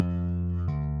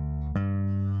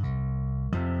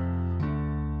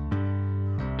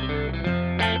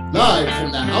Live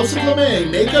from the House of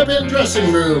LeMay Makeup and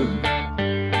Dressing Room.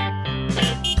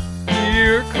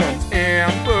 Here comes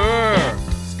Amber.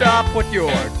 Stop what you're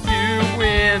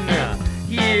doing.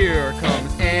 Here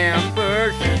comes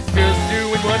Amber. She's just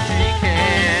doing what she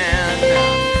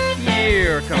can.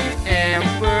 Here comes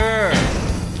Amber.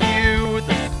 Cue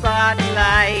the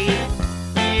spotlight.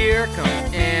 Here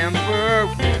comes Amber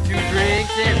with 2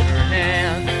 drinks in her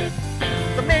hand.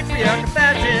 The matriarch of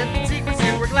fashion, secrets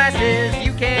to her glasses.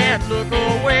 You can't look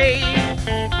away.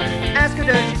 Ask her,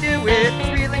 does she do it?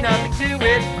 There's really nothing to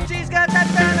it. She's got that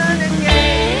feminine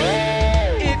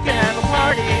game. If you have a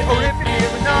party, or if you're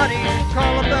feeling naughty,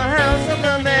 call up the House of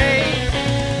LeMay.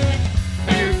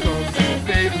 Here comes your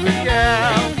favorite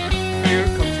gal. Here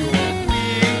comes your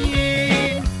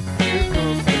queen. Here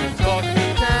comes the talk of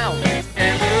the town.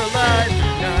 And we're live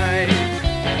tonight.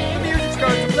 The music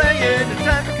starts playing. It's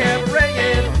time for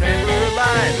cabareting on Amber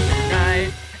Live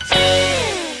tonight.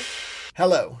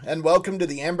 Hello, and welcome to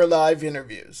the Amber Live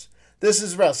interviews. This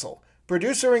is Russell,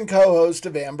 producer and co-host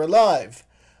of Amber Live.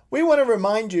 We want to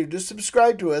remind you to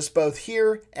subscribe to us both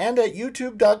here and at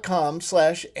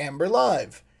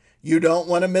youtube.com/AmberLive. You don't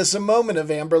want to miss a moment of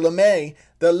Amber LeMay,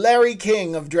 the Larry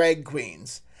King of drag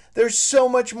queens. There's so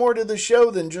much more to the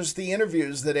show than just the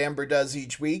interviews that Amber does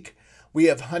each week. We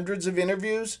have hundreds of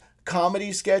interviews,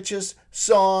 comedy sketches,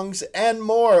 songs, and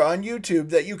more on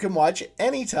YouTube that you can watch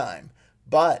anytime.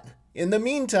 But in the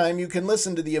meantime, you can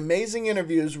listen to the amazing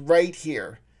interviews right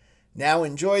here. Now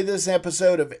enjoy this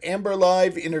episode of Amber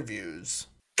Live Interviews.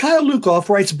 Kyle Lukoff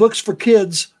writes books for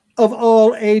kids of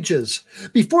all ages.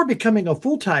 Before becoming a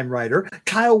full-time writer,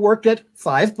 Kyle worked at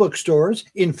 5 bookstores,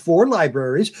 in 4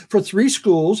 libraries, for 3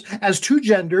 schools, as 2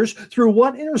 genders, through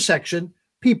 1 intersection,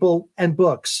 people and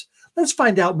books. Let's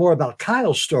find out more about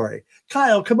Kyle's story.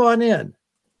 Kyle, come on in.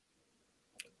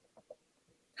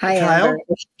 Hi, Kyle? Amber.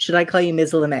 Should I call you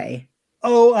Ms. LeMay?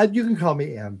 Oh, you can call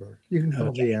me Amber. You can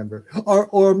call me Amber.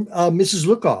 Or Mrs.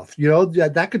 Lukoff. You know,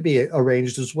 that could be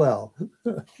arranged as well.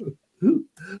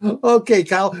 Okay,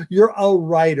 Kyle, you're a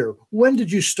writer. When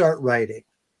did you start writing?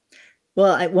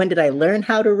 Well, when did I learn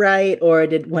how to write, or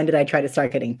when did I try to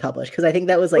start getting published? Because I think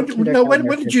that was like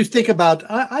When did you think about,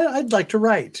 I'd like to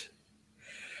write?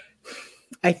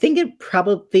 I think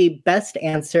the best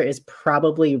answer is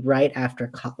probably right after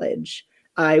college.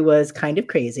 I was kind of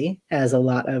crazy, as a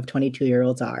lot of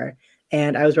 22-year-olds are,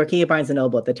 and I was working at Barnes &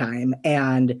 Noble at the time,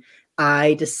 and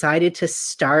I decided to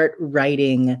start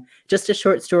writing just a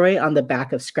short story on the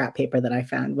back of scrap paper that I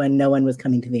found when no one was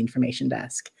coming to the information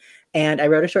desk. And I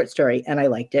wrote a short story, and I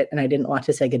liked it, and I didn't want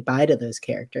to say goodbye to those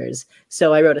characters.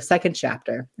 So I wrote a second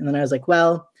chapter, and then I was like,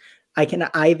 well, I can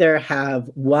either have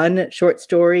 1 short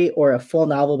story or a full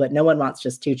novel, but no one wants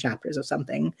just 2 chapters of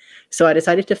something. So I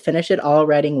decided to finish it all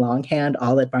writing longhand,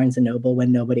 all at Barnes & Noble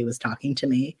when nobody was talking to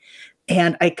me.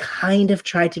 And I kind of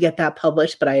tried to get that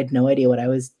published, but I had no idea what I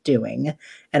was doing.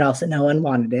 And also no one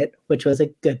wanted it, which was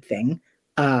a good thing.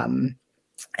 And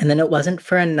then it wasn't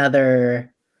for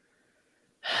another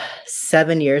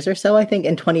 7 years or so, I think.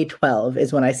 In 2012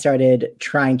 is when I started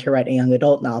trying to write a young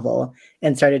adult novel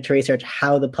and started to research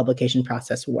how the publication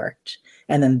process worked.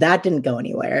 And then that didn't go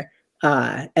anywhere.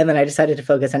 And then I decided to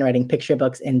focus on writing picture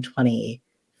books in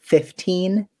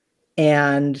 2015.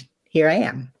 And here I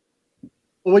am.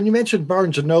 Well, when you mentioned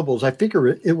Barnes & Nobles, I figure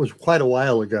it was quite a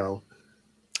while ago.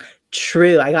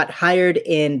 True. I got hired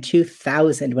in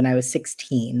 2000 when I was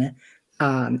 16.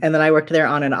 And then I worked there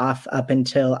on and off up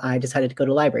until I decided to go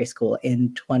to library school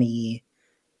in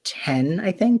 2010,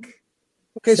 I think.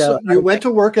 Okay, so you went to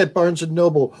work at Barnes &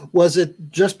 Noble. Was it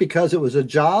just because it was a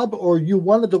job, or you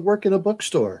wanted to work in a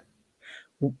bookstore?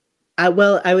 I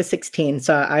was 16,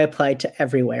 so I applied to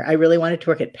everywhere. I really wanted to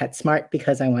work at PetSmart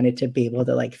because I wanted to be able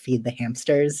to feed the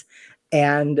hamsters.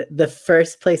 And the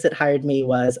first place that hired me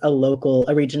was a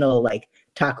regional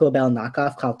Taco Bell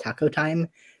knockoff called Taco Time.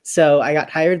 So I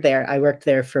got hired there. I worked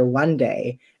there for 1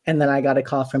 day. And then I got a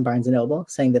call from Barnes & Noble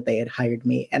saying that they had hired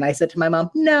me. And I said to my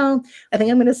mom, no, I think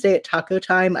I'm going to stay at Taco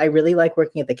Time. I really like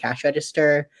working at the cash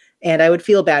register. And I would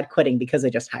feel bad quitting because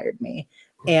they just hired me.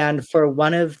 And for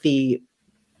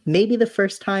maybe the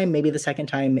first time, maybe the second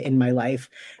time in my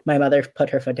life, my mother put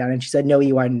her foot down and she said, no,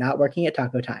 you are not working at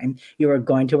Taco Time. You are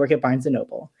going to work at Barnes &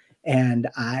 Noble. And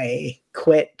I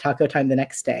quit Taco Time the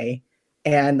next day.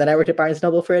 And then I worked at Barnes &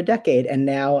 Noble for a decade, and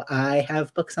now I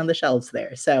have books on the shelves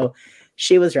there. So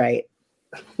she was right.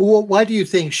 Well, why do you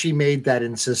think she made that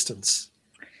insistence?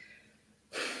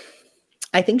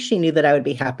 I think she knew that I would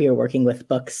be happier working with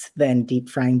books than deep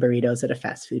frying burritos at a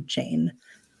fast food chain.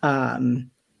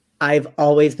 I've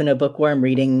always been a bookworm.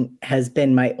 Reading has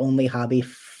been my only hobby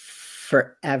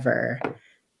forever.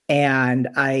 And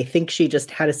I think she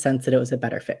just had a sense that it was a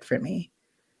better fit for me.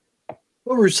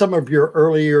 What were some of your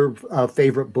earlier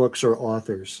favorite books or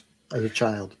authors as a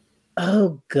child?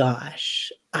 Oh gosh.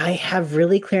 I have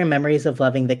really clear memories of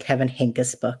loving the Kevin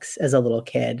Hinckus books as a little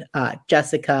kid.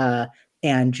 Jessica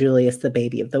and Julius, the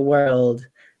Baby of the World.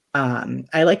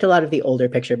 I liked a lot of the older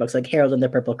picture books like Harold and the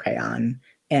Purple Crayon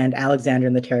and Alexander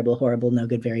and the Terrible, Horrible, No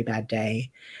Good, Very Bad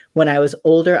Day. When I was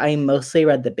older, I mostly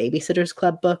read the Babysitter's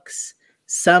Club books,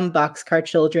 some Boxcar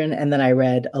Children, and then I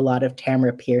read a lot of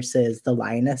Tamara Pierce's The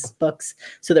Lioness books.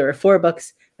 So there were 4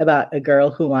 books about a girl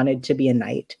who wanted to be a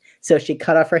knight. So she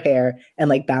cut off her hair and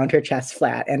like bound her chest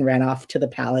flat and ran off to the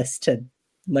palace to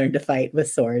learn to fight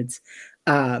with swords.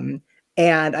 And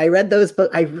I read those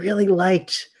books. I really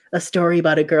liked a story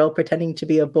about a girl pretending to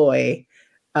be a boy.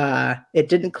 It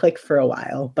didn't click for a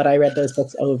while, but I read those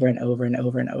books over and over and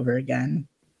over and over again.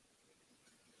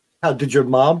 How did your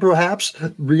mom perhaps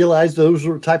realize those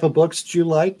were the type of books that you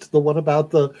liked? The one about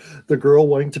the girl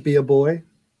wanting to be a boy?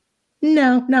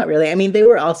 No, not really. I mean, they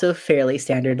were also fairly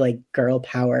standard, like girl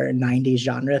power 90s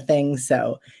genre things.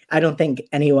 So I don't think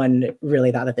anyone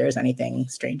really thought that there was anything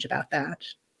strange about that.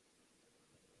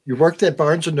 You worked at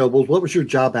Barnes and Noble. What was your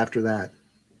job after that?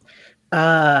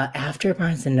 After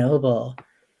Barnes and Noble,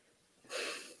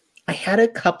 I had a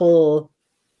couple.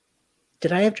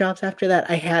 Did I have jobs after that?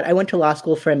 I went to law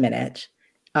school for a minute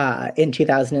in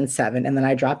 2007, and then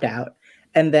I dropped out.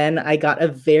 And then I got a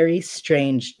very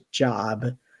strange job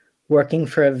working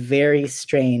for a very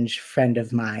strange friend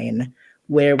of mine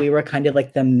where we were kind of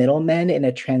like the middlemen in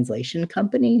a translation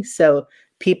company. So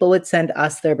people would send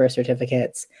us their birth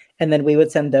certificates, and then we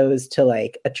would send those to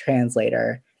like a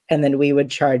translator, and then we would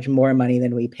charge more money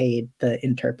than we paid the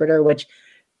interpreter, which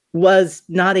was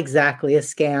not exactly a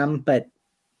scam, but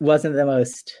wasn't the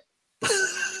most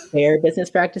fair business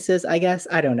practices, I guess.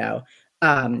 I don't know.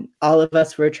 All of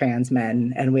us were trans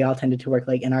men, and we all tended to work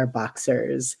like in our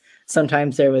boxers.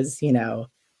 Sometimes there was,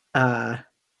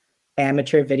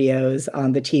 amateur videos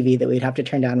on the TV that we'd have to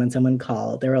turn down when someone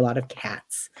called. There were a lot of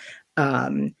cats.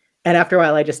 And after a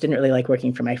while, I just didn't really like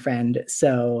working for my friend.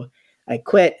 So I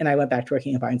quit and I went back to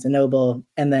working at Barnes & Noble.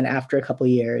 And then after a couple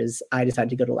of years, I decided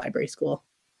to go to library school.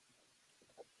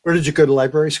 Where did you go to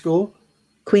library school?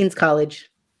 Queens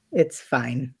College. It's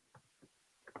fine.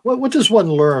 What does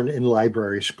one learn in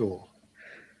library school?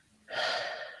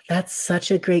 That's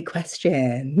such a great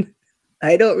question.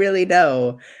 I don't really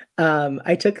know.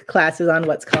 I took classes on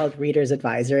what's called Reader's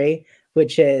Advisory,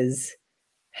 which is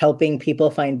helping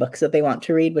people find books that they want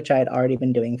to read, which I had already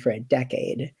been doing for a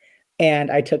decade.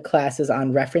 And I took classes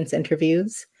on reference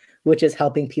interviews, which is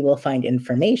helping people find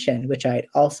information, which I had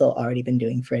also already been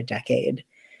doing for a decade.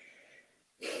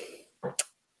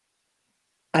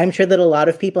 I'm sure that a lot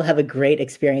of people have a great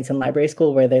experience in library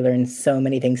school where they learn so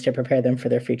many things to prepare them for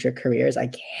their future careers. I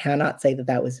cannot say that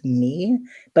that was me,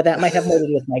 but that might have more to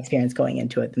do with my experience going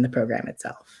into it than the program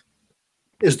itself.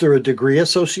 Is there a degree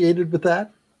associated with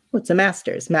that? Well, it's a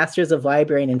master's of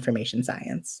library and information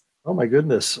science. Oh my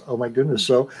goodness.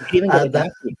 So you could even get a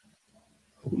doctor.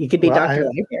 You could be Dr.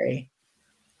 Library.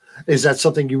 Is that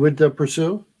something you would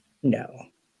pursue? No.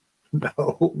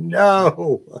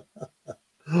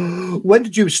 When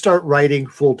did you start writing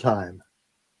full time?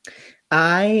 So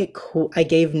I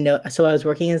was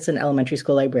working as an elementary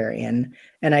school librarian,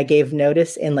 and I gave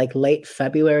notice in like late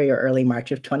February or early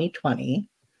March of 2020,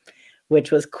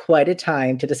 which was quite a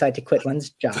time to decide to quit one's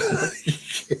job.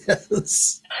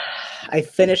 Yes. I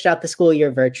finished out the school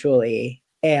year virtually,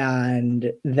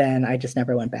 and then I just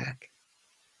never went back.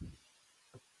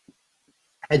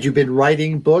 Had you been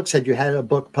writing books? Had you had a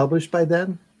book published by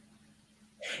then?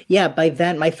 Yeah, by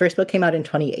then, my first book came out in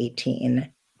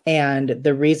 2018. And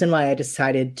the reason why I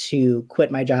decided to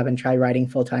quit my job and try writing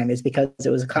full time is because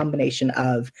it was a combination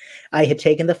of I had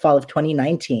taken the fall of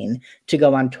 2019 to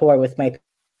go on tour with my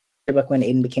book when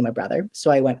Aiden became a brother. So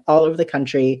I went all over the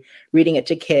country reading it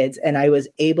to kids, and I was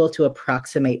able to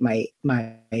approximate my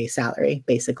salary,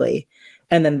 basically.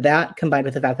 And then that combined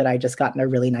with the fact that I just gotten a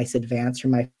really nice advance from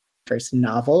my first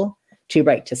novel, To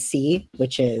Bright to See,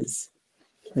 which is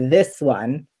this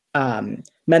one,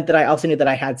 meant that I also knew that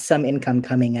I had some income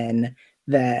coming in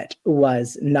that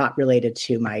was not related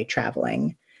to my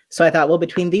traveling. So I thought, well,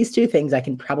 between these two things, I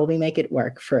can probably make it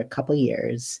work for a couple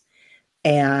years.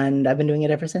 And I've been doing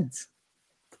it ever since.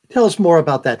 Tell us more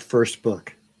about that first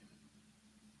book.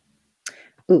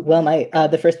 Ooh, well,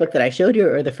 the first book that I showed you,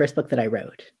 or the first book that I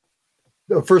wrote?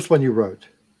 The first one you wrote.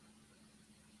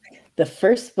 The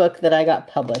first book that I got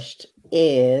published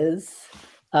is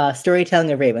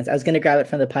Storytelling of Ravens. I was going to grab it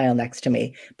from the pile next to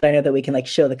me, but I know that we can like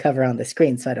show the cover on the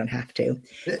screen, so I don't have to.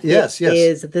 Yes. It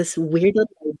is this weird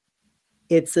little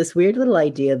It's this weird little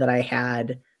idea that I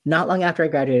had not long after I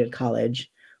graduated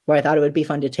college, where I thought it would be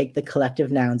fun to take the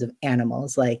collective nouns of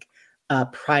animals like a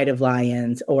pride of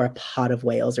lions or a pod of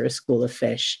whales or a school of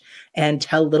fish and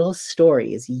tell little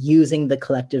stories using the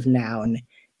collective noun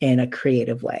in a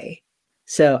creative way.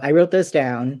 So I wrote those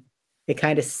down. It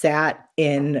kind of sat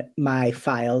in my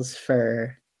files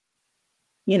for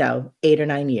 8 or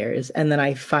 9 years. And then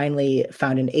I finally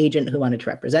found an agent who wanted to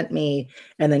represent me.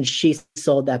 And then she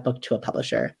sold that book to a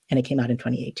publisher and it came out in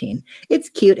 2018. It's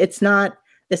cute. It's not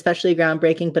especially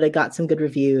groundbreaking, but it got some good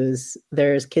reviews.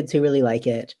 There's kids who really like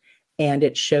it. And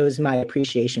it shows my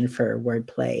appreciation for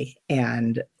wordplay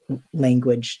and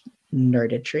language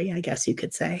nerditry, I guess you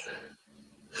could say.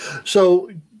 So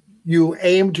you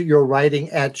aimed your writing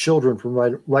at children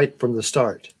from right from the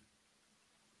start.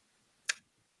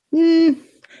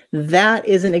 That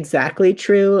isn't exactly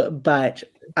true, but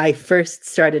I first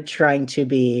started trying to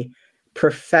be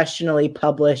professionally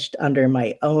published under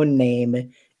my own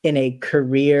name in a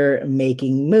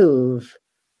career-making move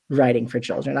writing for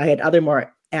children. I had other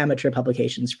more amateur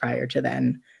publications prior to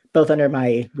then, both under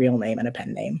my real name and a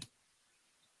pen name.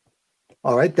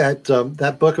 All right,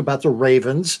 that book about the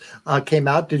ravens came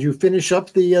out. Did you finish up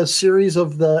the series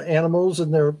of the animals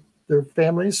and their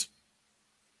families?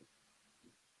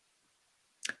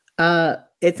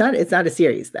 It's not a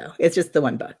series though. It's just the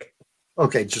one book.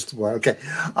 Okay, just one. Okay.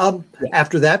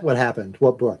 After that, what happened?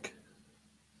 What book?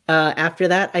 After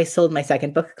that, I sold my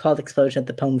second book called Explosion at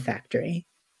the Poem Factory,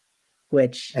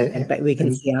 which we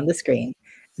can see on the screen.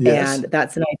 Yes. And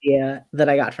that's an idea that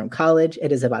I got from college.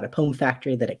 It is about a poem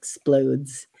factory that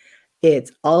explodes. It's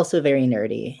also very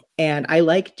nerdy. And I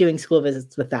like doing school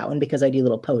visits with that one because I do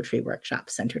little poetry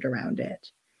workshops centered around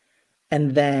it.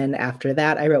 And then after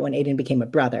that, I wrote When Aiden Became a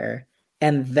Brother.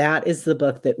 And that is the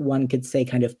book that one could say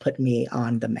kind of put me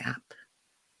on the map.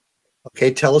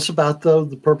 Okay, tell us about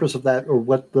the purpose of that, or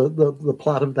what the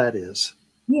plot of that is.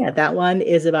 Yeah, that one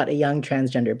is about a young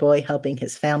transgender boy helping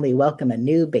his family welcome a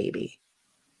new baby.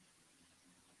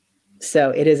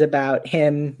 So it is about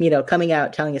him, coming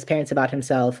out, telling his parents about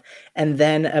himself, and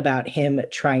then about him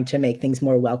trying to make things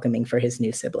more welcoming for his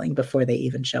new sibling before they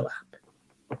even show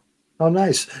up. Oh,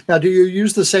 nice. Now, do you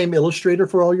use the same illustrator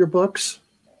for all your books?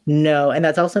 No, and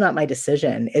that's also not my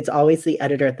decision. It's always the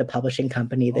editor at the publishing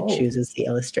company that chooses the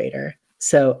illustrator.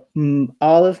 So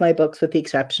all of my books, with the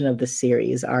exception of the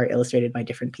series, are illustrated by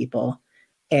different people.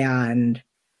 And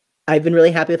I've been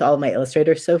really happy with all of my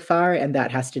illustrators so far, and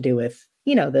that has to do with,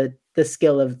 the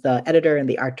skill of the editor and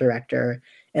the art director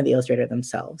and the illustrator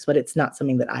themselves. But it's not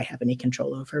something that I have any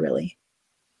control over, really.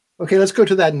 Okay, let's go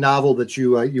to that novel that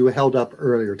you held up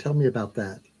earlier. Tell me about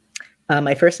that.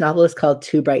 My first novel is called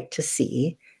Too Bright to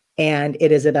See, and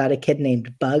it is about a kid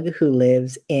named Bug who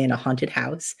lives in a haunted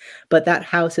house. But that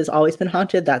house has always been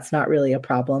haunted. That's not really a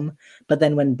problem. But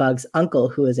then when Bug's uncle,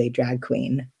 who is a drag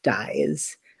queen,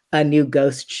 dies, a new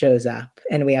ghost shows up,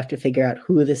 and we have to figure out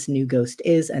who this new ghost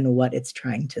is and what it's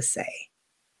trying to say.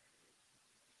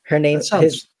 Her name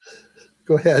is...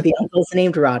 Go ahead. The uncle's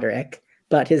named Roderick,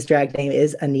 but his drag name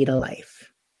is Anita Life.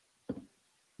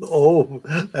 Oh,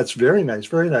 that's very nice.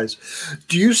 Very nice.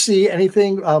 Do you see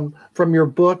anything from your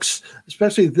books,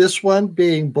 especially this one,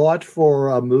 being bought for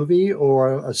a movie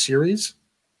or a series?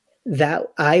 That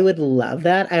I would love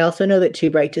that. I also know that Too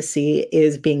Bright to See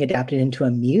is being adapted into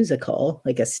a musical,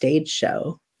 like a stage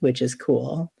show, which is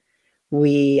cool.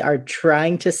 We are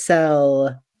trying to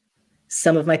sell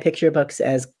some of my picture books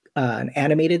as an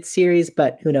animated series,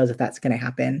 but who knows if that's going to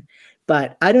happen.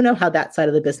 But I don't know how that side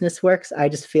of the business works. I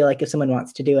just feel like if someone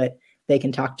wants to do it, they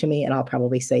can talk to me and I'll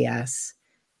probably say yes.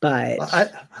 But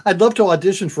I'd love to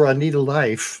audition for Anita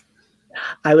Life.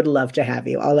 I would love to have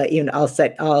you. I'll let you know.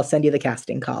 I'll send you the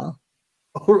casting call.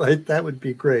 All right. That would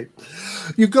be great.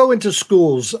 You go into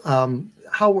schools.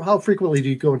 How frequently do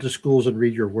you go into schools and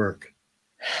read your work?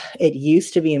 It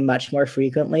used to be much more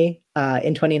frequently.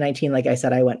 In 2019, like I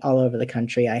said, I went all over the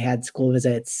country. I had school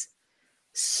visits.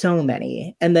 So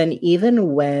many. And then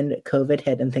even when COVID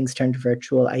hit and things turned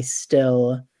virtual, I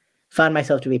still found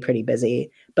myself to be pretty busy.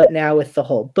 But now with the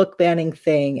whole book banning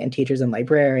thing and teachers and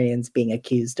librarians being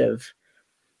accused of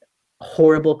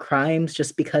horrible crimes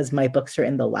just because my books are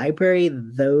in the library,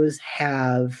 those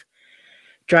have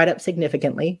dried up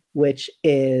significantly, which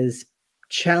is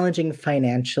challenging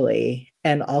financially.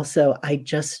 And also, I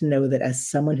just know that as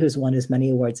someone who's won as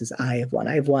many awards as I have won,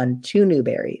 I've won 2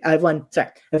 Newbery. I've won 2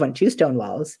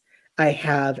 Stonewalls. I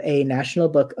have a National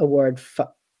Book Award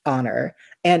honor,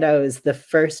 and I was the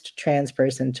first trans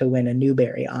person to win a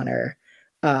Newbery honor.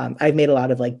 I've made a lot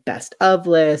of like best of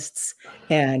lists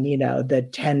and, the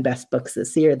 10 best books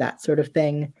this year, that sort of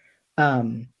thing.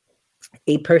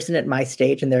 a person at my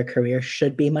stage in their career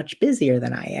should be much busier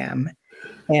than I am.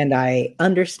 And I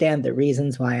understand the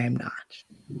reasons why I'm not.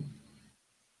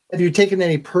 Have you taken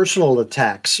any personal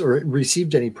attacks or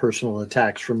received any personal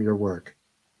attacks from your work?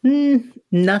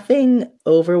 Nothing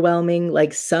overwhelming,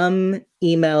 like some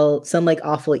like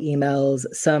awful emails,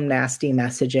 some nasty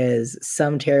messages,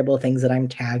 some terrible things that I'm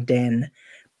tagged in,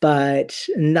 but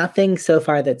nothing so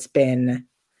far that's been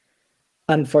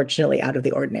unfortunately out of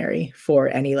the ordinary for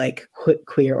any like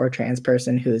queer or trans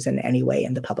person who's in any way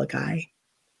in the public eye.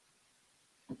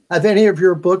 Have any of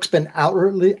your books been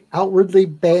outwardly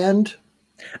banned?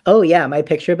 Oh yeah, my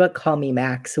picture book, Call Me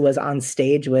Max, was on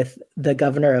stage with the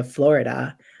governor of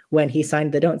Florida when he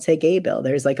signed the Don't Say Gay bill.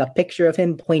 There's like a picture of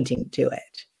him pointing to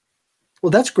it.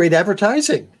 Well, that's great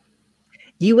advertising.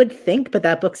 You would think, but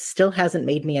that book still hasn't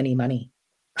made me any money.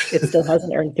 It still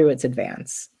hasn't earned through its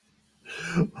advance.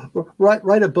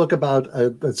 Write a book about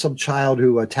some child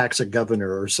who attacks a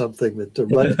governor or something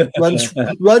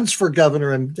that runs for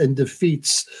governor and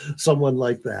defeats someone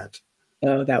like that.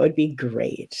 Oh, that would be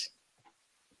great.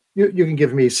 You can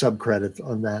give me some credit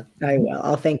on that. I will.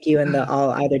 I'll thank you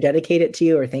I'll either dedicate it to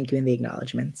you or thank you in the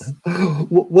acknowledgments.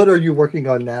 What are you working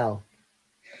on now?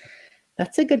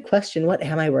 That's a good question. What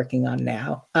am I working on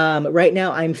now? Right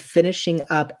now, I'm finishing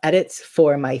up edits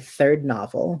for my third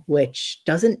novel, which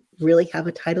doesn't really have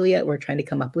a title yet. We're trying to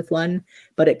come up with one,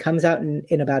 but it comes out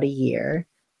in about a year.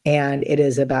 And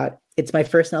it's my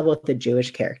first novel with a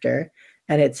Jewish character.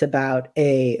 And it's about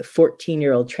a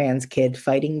 14-year-old trans kid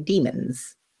fighting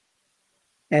demons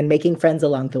and making friends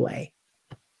along the way.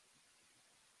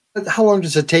 How long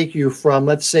does it take you from,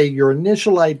 let's say, your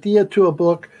initial idea to a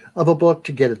book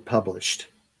to get it published?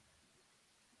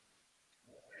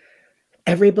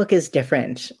 Every book is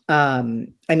different. I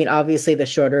mean, obviously the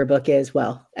shorter a book is,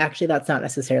 well, actually that's not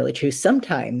necessarily true.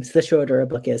 Sometimes the shorter a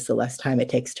book is, the less time it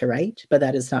takes to write, but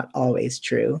that is not always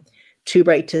true. Too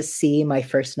Bright to See, my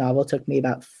first novel, took me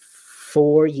about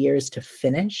 4 years to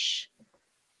finish.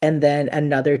 And then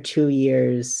another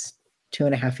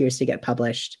 2.5 years to get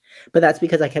published. But that's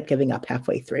because I kept giving up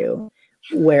halfway through.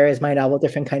 Whereas my novel,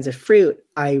 Different Kinds of Fruit,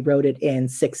 I wrote it in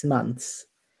 6 months.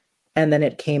 And then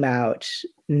it came out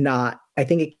I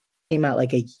think it came out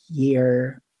like 1.5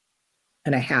 years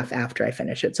after I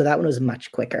finished it. So that one was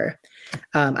much quicker.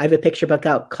 I have a picture book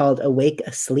out called Awake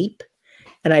Asleep.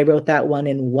 And I wrote that one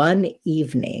in one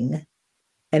evening.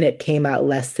 And it came out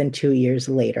less than 2 years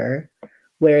later.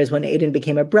 Whereas When Aiden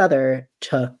Became a Brother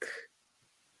took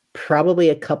probably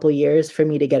a couple years for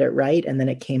me to get it right. And then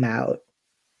it came out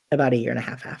about 1.5 years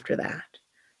after that.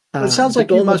 It sounds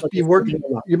like you must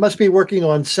be working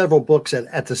on several books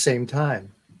at the same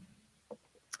time.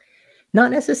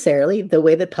 Not necessarily. The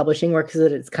way that publishing works is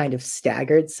that it's kind of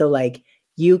staggered. So like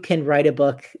you can write a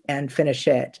book and finish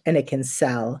it and it can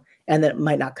sell, and then it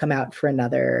might not come out for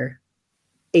another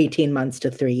 18 months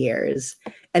to 3 years.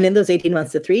 And in those 18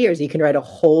 months to 3 years, you can write a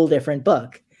whole different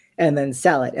book and then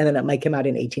sell it. And then it might come out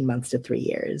in 18 months to 3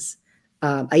 years.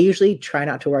 I usually try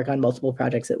not to work on multiple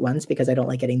projects at once because I don't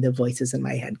like getting the voices in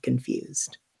my head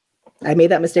confused. I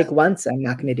made that mistake once. I'm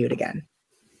not going to do it again.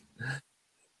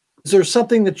 Is there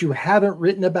something that you haven't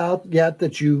written about yet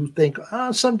that you think,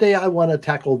 someday I want to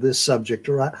tackle this subject,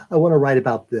 or I want to write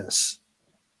about this?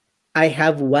 I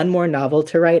have one more novel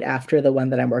to write after the one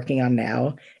that I'm working on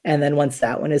now. And then once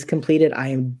that one is completed, I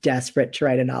am desperate to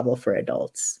write a novel for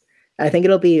adults. I think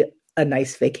it'll be a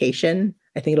nice vacation.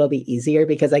 I think it'll be easier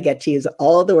because I get to use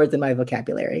all the words in my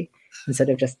vocabulary instead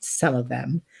of just some of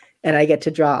them. And I get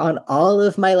to draw on all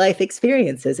of my life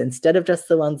experiences instead of just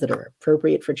the ones that are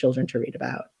appropriate for children to read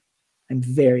about. I'm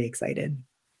very excited.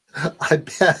 I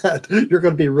bet you're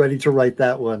going to be ready to write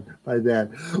that one by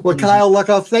then. Well, Kyle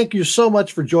Lukoff, thank you so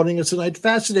much for joining us tonight.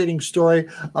 Fascinating story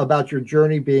about your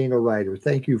journey being a writer.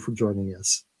 Thank you for joining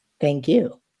us. Thank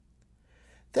you.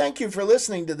 Thank you for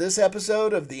listening to this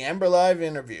episode of the Amber Live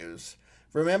Interviews.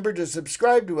 Remember to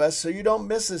subscribe to us so you don't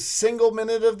miss a single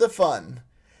minute of the fun.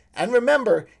 And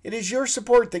remember, it is your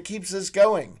support that keeps us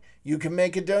going. You can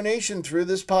make a donation through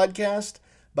this podcast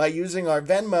by using our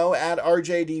Venmo at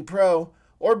RJDPro,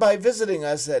 or by visiting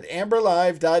us at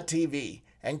amberlive.tv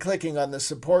and clicking on the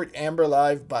Support Amber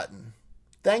Live button.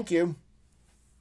 Thank you.